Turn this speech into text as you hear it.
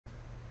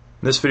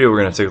In this video, we're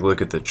going to take a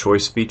look at the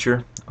choice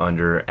feature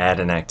under Add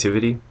an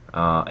Activity.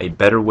 A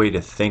better way to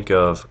think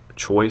of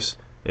choice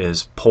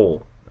is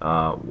poll.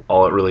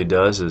 All it really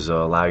does is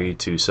allow you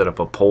to set up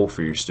a poll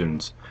for your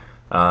students.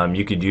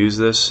 You could use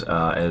this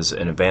as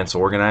an advanced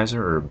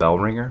organizer or a bell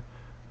ringer.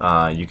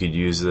 You could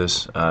use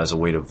this as a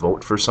way to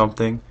vote for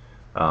something.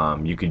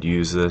 You could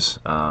use this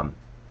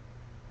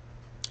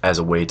as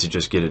a way to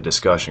just get a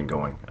discussion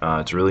going.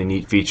 It's a really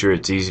neat feature.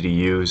 It's easy to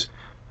use.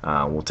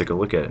 We'll take a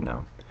look at it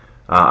now.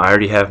 I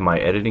already have my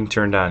editing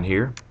turned on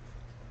here.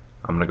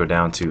 I'm going to go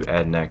down to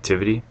Add an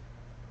Activity,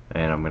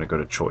 and I'm going to go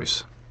to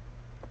Choice.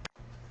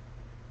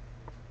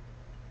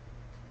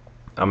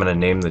 I'm going to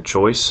name the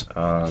choice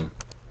and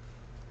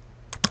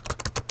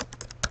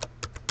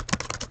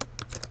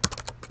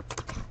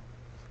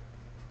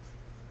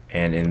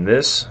in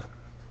this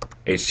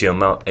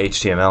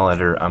HTML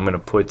editor, I'm going to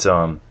put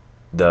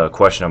the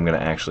question I'm going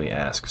to actually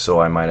ask. So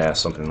I might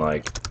ask something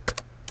like,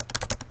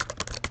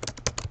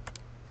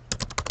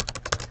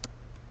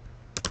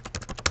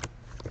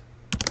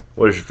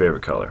 what is your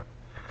favorite color?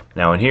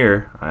 Now in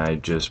here, I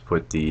just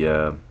put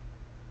the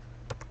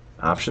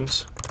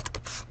options.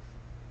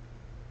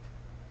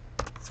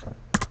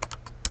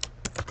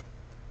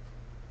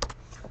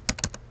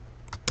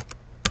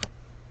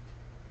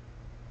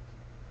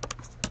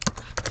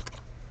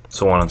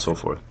 So on and so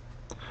forth.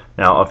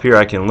 Now up here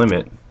I can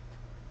limit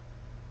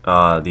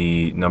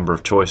the number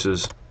of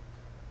choices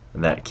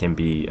that can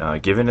be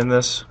given in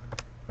this.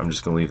 I'm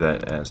just going to leave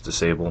that as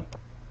disable.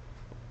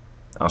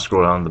 I'll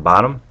scroll down to the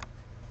bottom.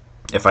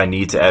 If I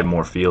need to add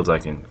more fields, I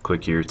can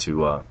click here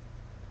to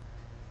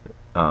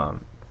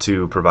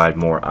provide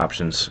more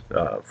options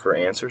for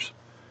answers.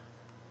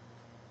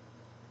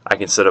 I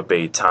can set up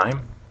a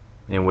time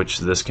in which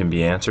this can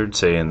be answered,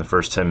 say in the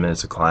first 10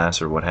 minutes of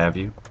class or what have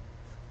you.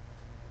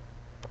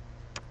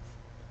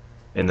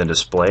 In the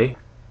display,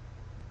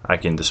 I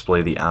can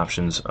display the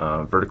options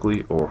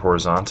vertically or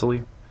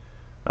horizontally.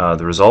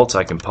 The results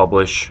I can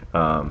publish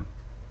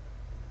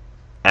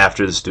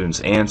after the students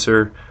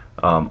answer,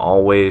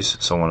 always,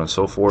 so on and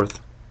so forth.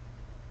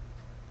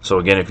 So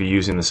again, if you're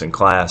using this in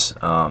class,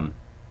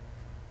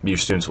 your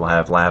students will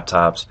have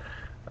laptops.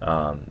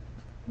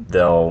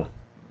 They'll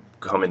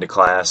come into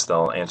class,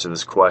 they'll answer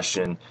this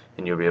question,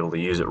 and you'll be able to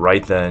use it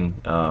right then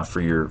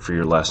for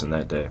your lesson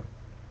that day.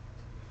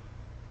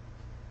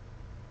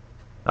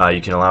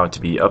 You can allow it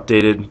to be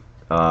updated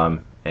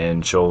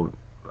and show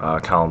a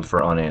column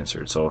for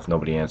unanswered. So if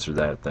nobody answered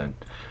that, then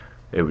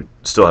it would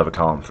still have a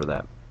column for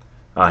that.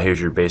 Here's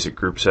your basic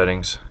group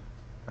settings.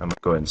 I'm going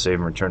to go ahead and save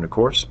and return to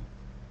course.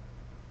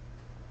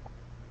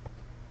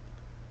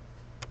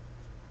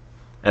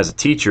 As a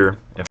teacher,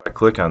 if I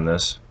click on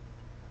this,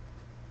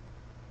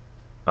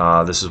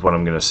 this is what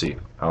I'm going to see.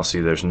 I'll see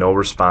there's no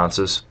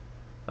responses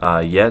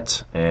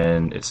yet,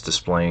 and it's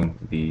displaying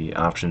the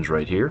options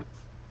right here.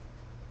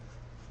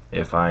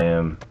 If I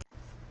am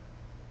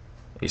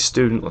a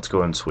student, let's go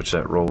ahead and switch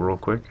that role real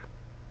quick.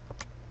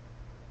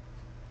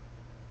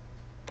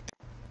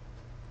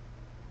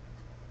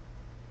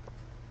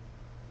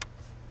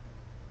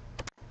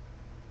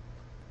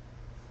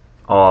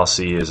 All I'll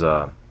see is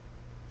the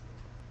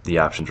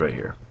options right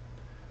here.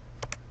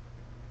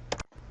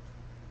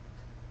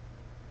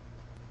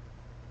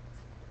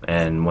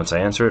 And once I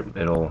answer it,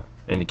 it'll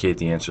indicate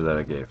the answer that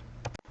I gave.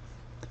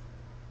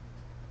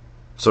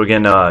 So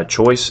again,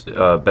 choice,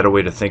 a better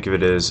way to think of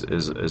it is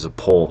a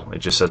poll. It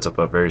just sets up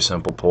a very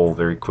simple poll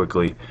very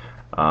quickly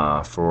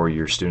for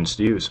your students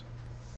to use.